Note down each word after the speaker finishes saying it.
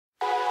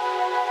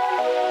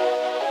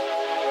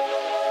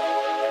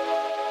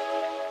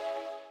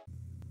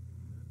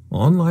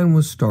Online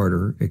with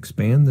Starter,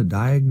 expand the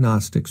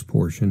diagnostics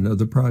portion of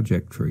the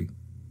project tree.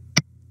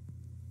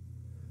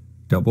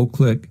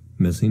 Double-click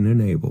Missing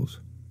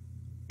Enables.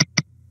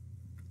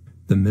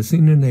 The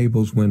Missing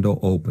Enables window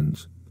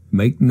opens.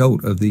 Make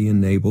note of the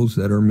enables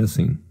that are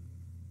missing.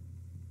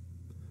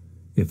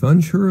 If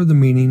unsure of the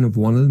meaning of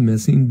one of the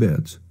missing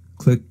bits,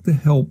 click the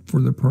Help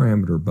for the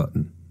Parameter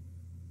button.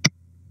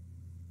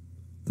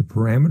 The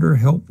Parameter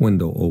Help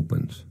window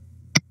opens.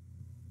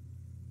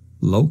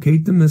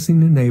 Locate the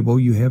missing enable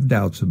you have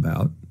doubts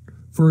about,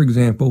 for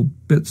example,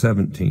 bit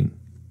 17.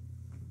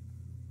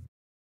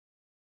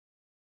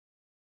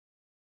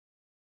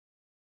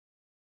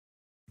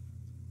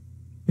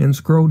 And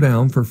scroll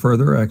down for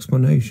further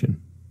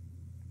explanation.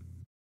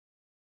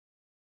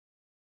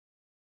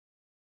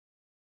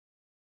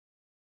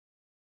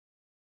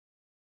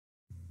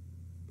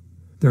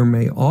 There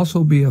may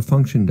also be a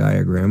function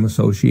diagram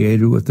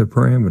associated with the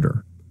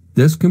parameter.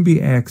 This can be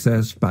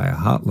accessed by a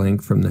hot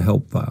link from the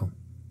help file.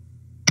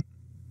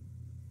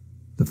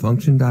 The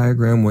function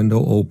diagram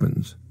window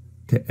opens.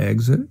 To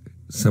exit,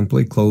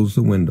 simply close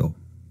the window,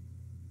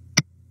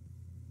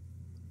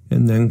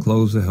 and then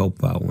close the help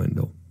file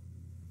window.